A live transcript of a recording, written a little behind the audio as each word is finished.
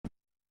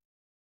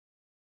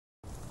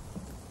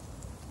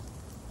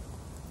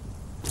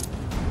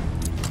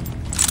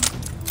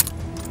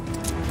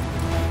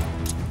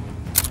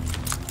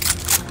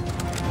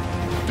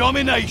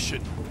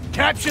Domination.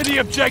 Capture the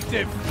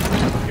objective.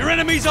 Your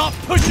enemies aren't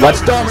pushing Let's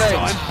over this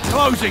dominate. time.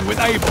 Closing with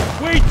Able.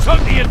 We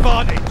took the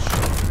advantage.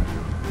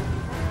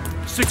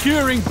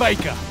 Securing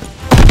Baker.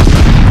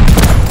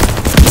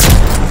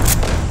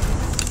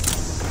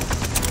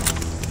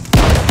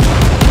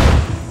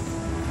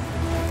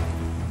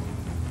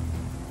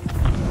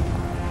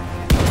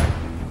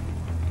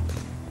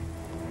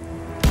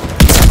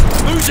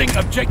 Losing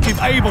objective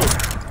Able.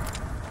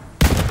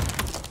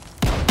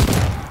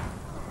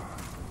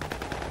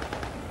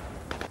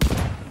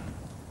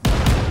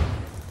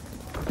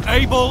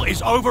 Able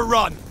is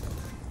overrun.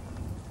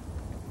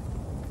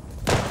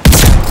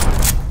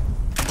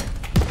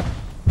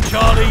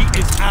 Charlie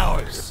is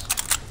ours.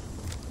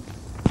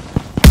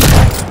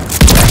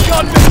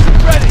 Gun mission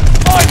ready.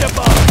 Find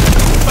above.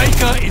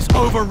 Baker is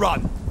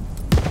overrun.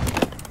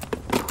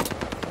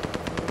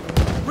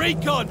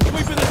 Recon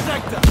sweeping the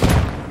sector.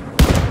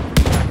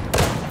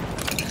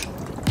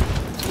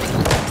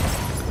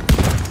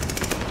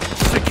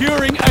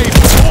 Securing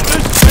Able.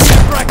 Orders ready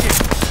to bracket.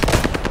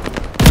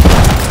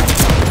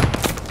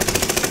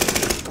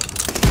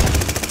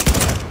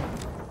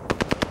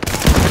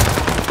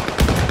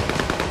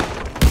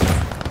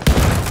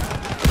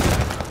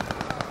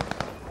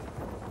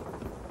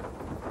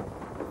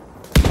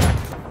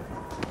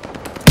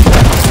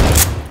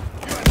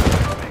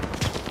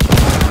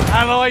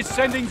 Allies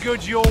sending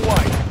goods your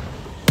way.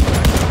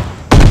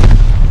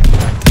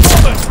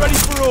 Bombers ready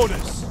for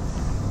orders.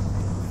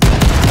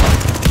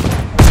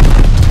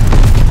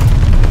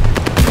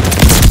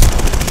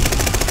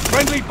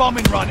 Friendly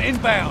bombing run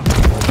inbound.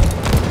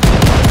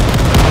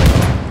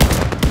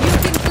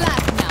 Using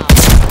flak now.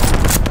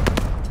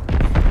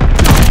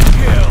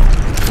 Kill.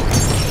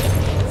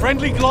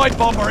 Friendly glide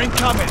bomber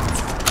incoming.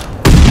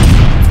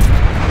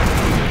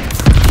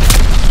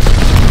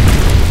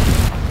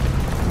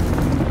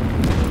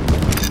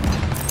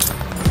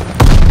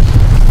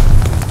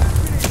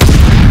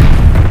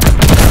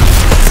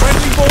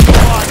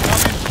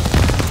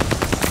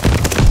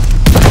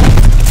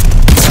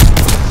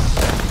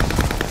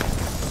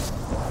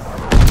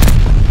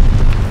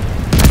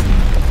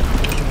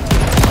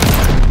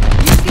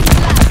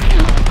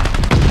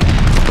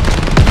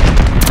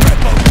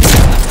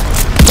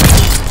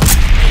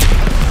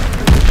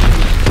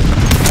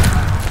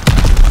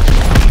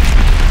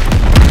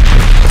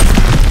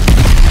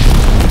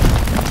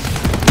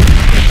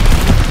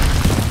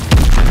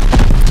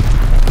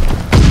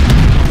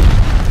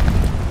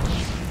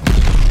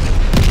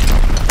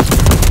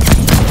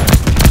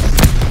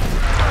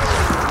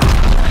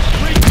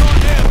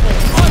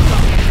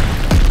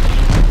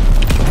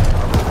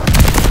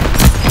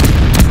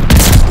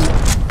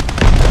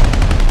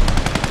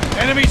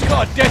 Enemy's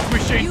got a death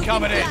machine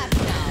coming in.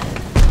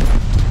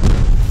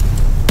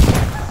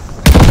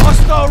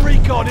 Hostile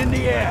recon in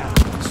the air.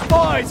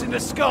 Spies in the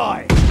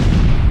sky.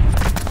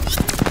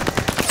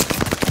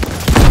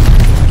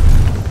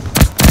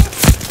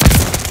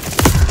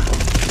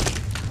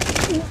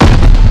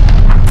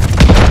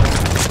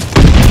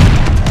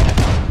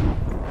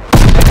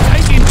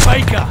 Taking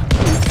Baker.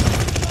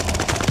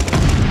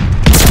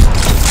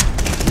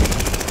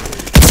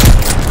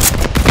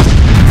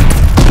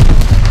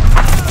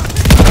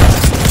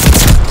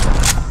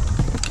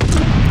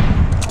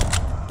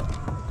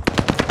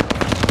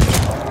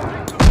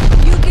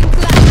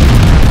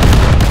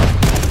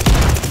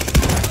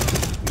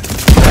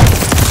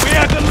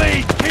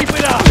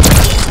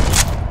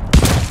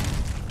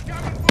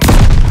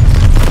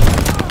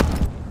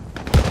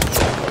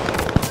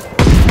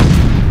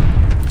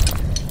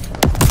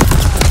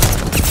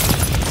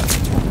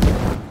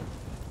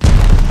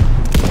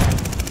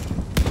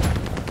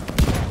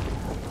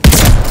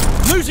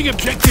 Losing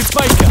objective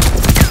Baker.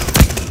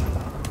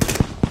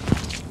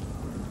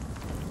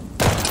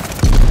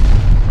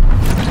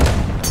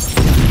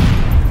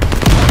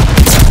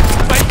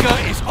 Baker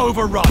is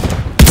overrun.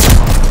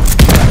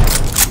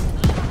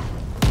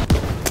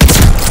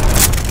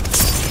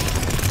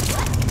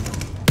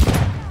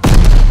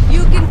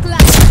 You can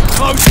clap.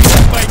 Closing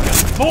with Baker.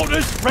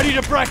 Mortars ready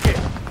to bracket.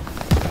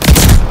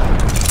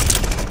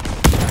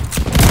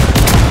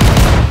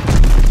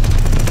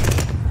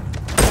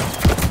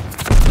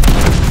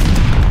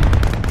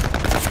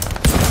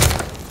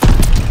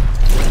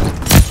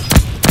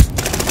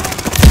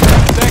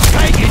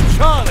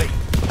 Charlie!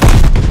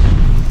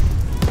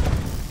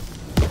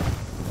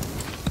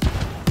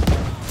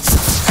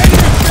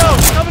 Enemy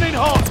shells coming in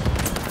hot!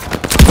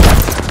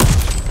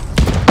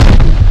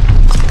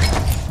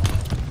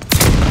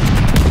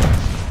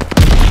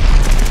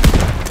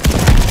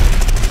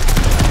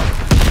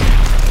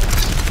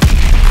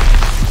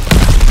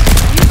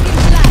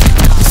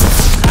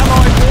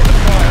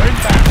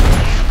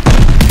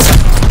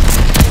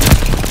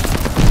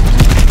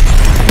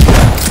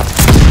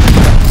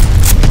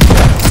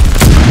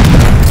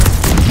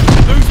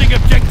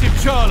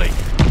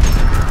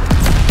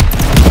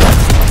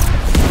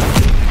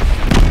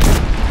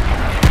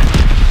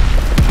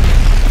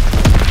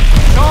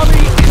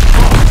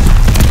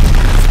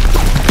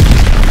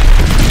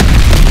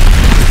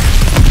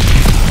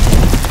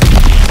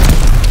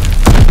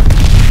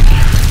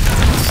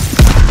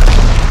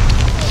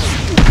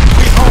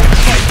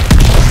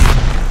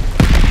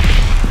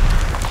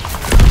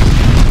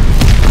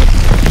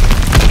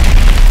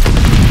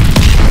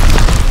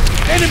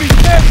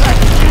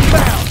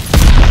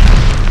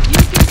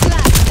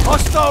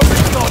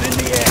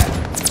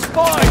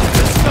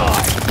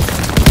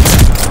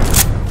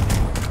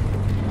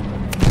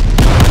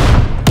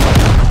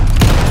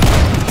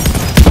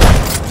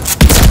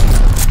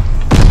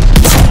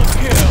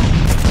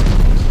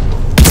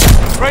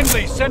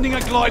 sending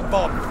a glide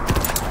bomb.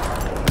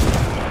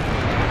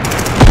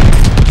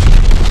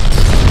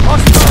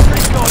 Hostile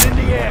recon in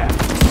the air.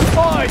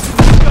 Spies in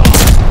the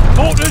sky.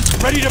 Mortars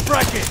ready to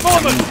bracket.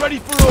 Bombers ready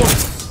for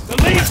orders. The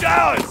lead's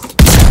ours.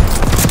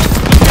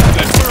 Looking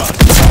good for us.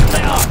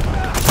 Let up.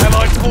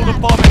 Allied call the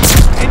bombing.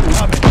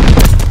 Incoming.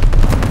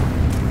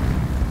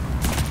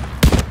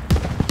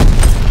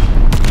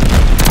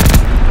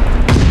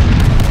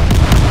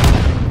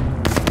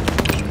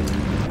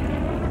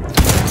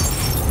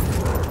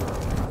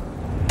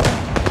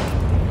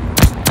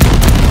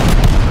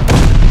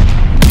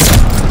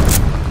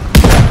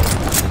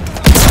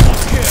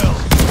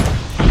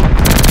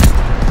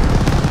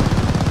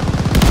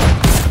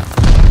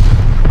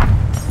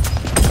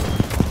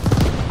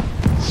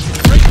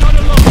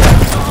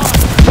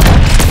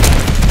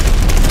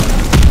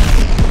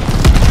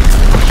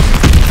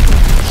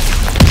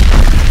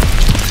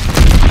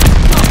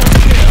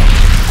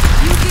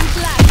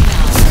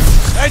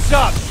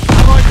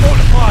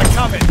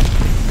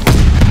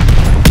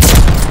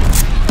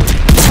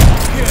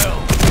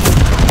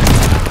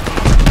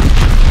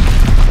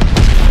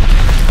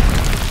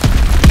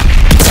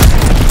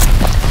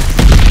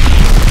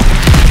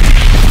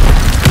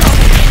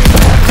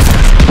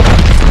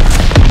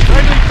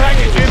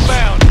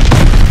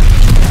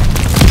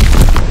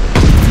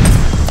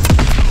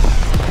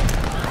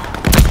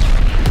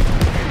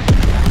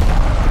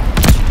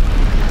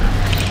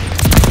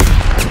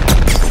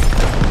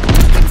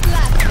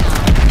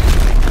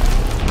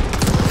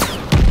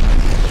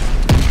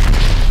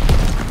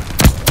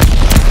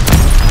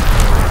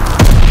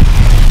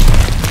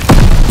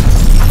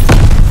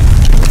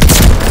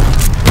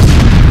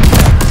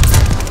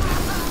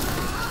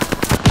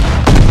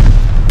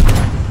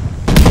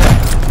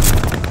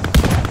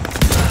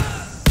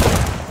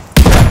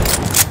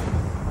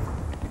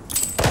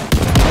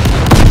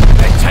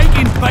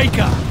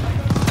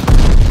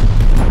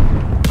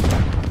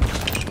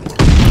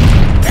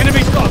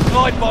 Enemy's got a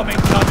glide bomb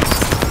incoming.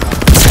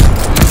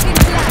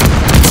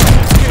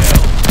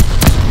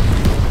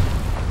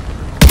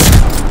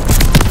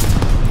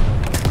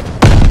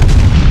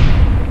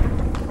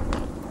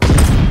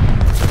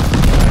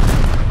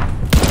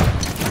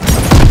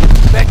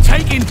 They're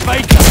taking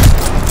Baker.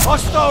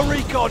 Hostile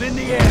recon in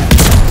the air.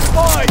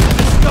 Spies in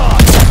the sky.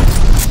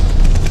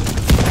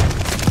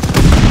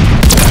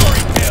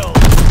 Kill.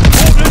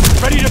 Orders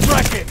ready to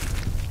bracket.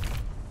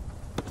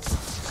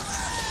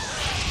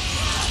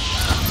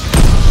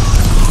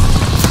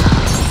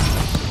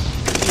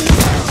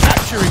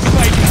 Capturing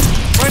Baker.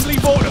 Friendly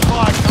mortar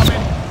fire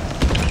coming.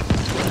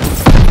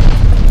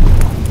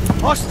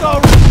 Hostile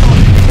recon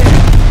in the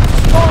air.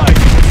 Spies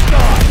in the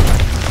sky.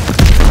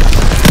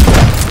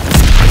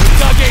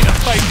 Dug in a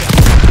Baker.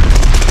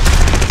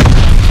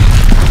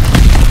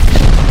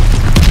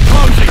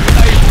 Closing with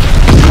Elim.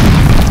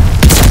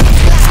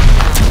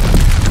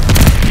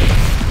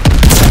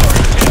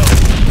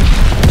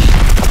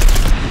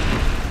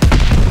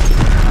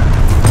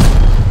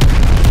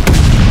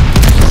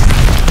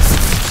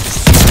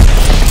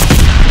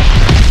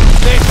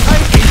 They're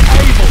taking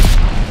Elim.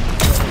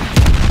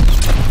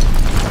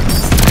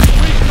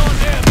 Recon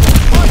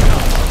airborne. Fire.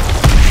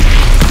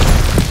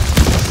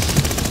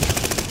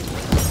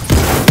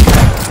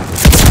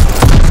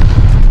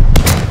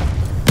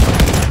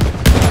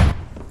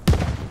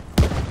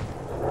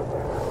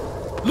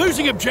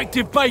 Losing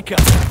objective Baker.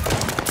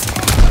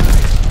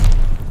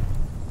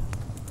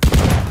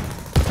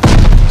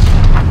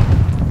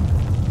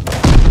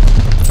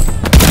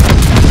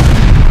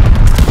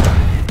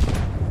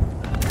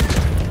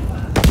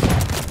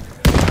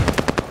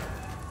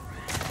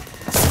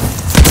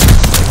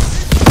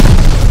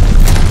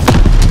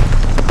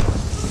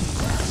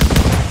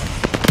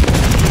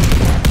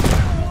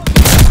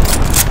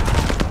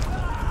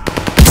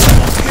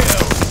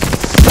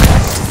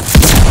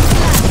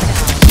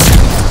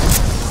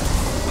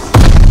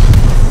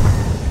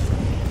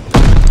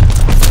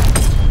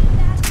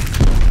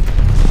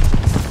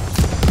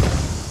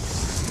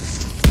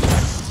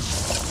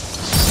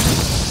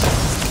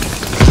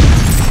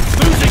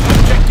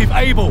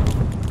 Able.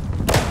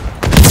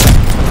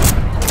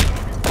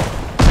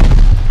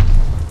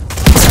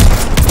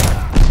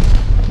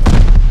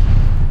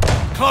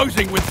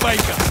 Closing with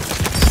Baker.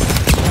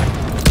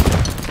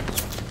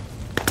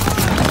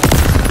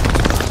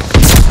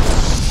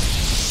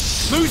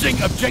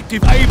 Losing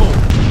objective Able.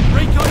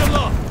 Recon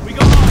aloft. We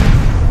got on.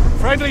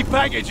 Friendly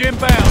package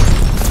inbound.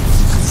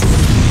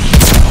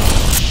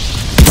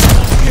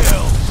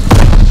 Kill.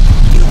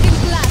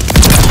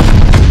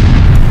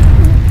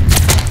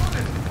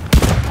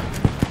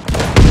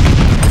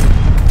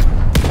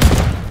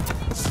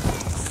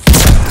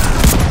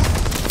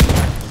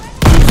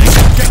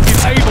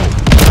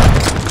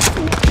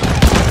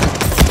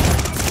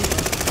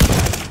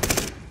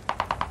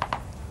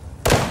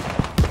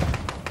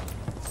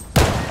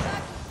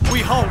 We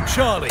hold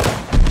Charlie.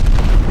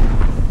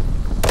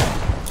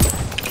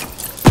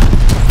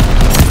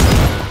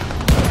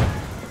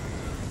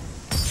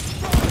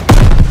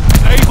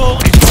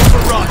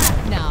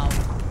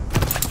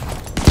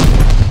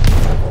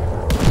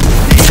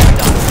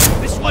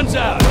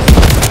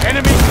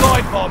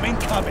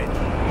 coming.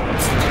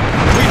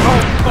 We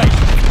hold place.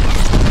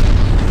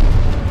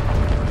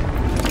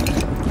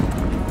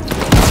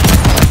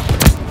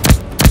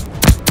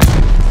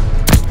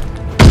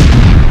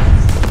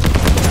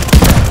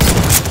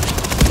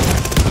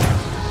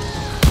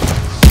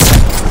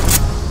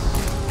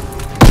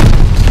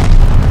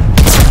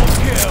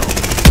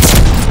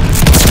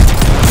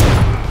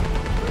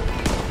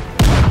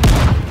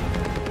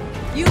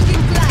 You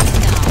can clap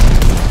now.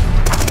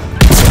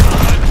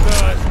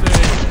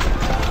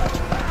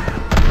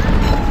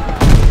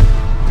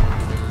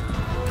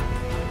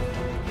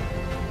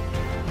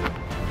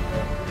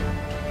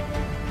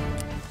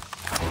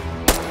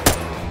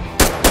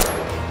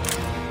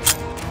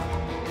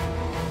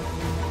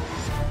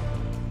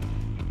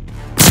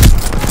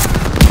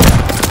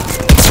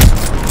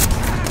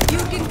 You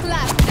can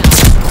clap now.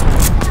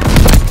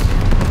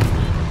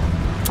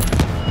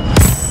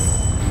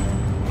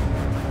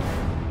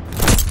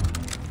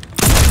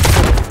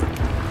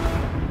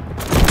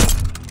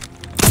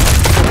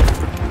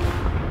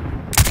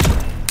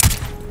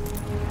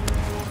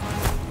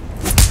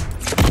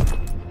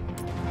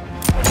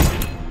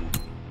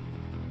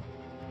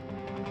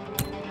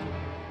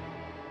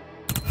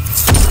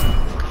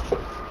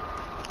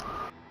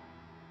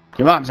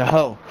 Your mom's a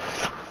hoe.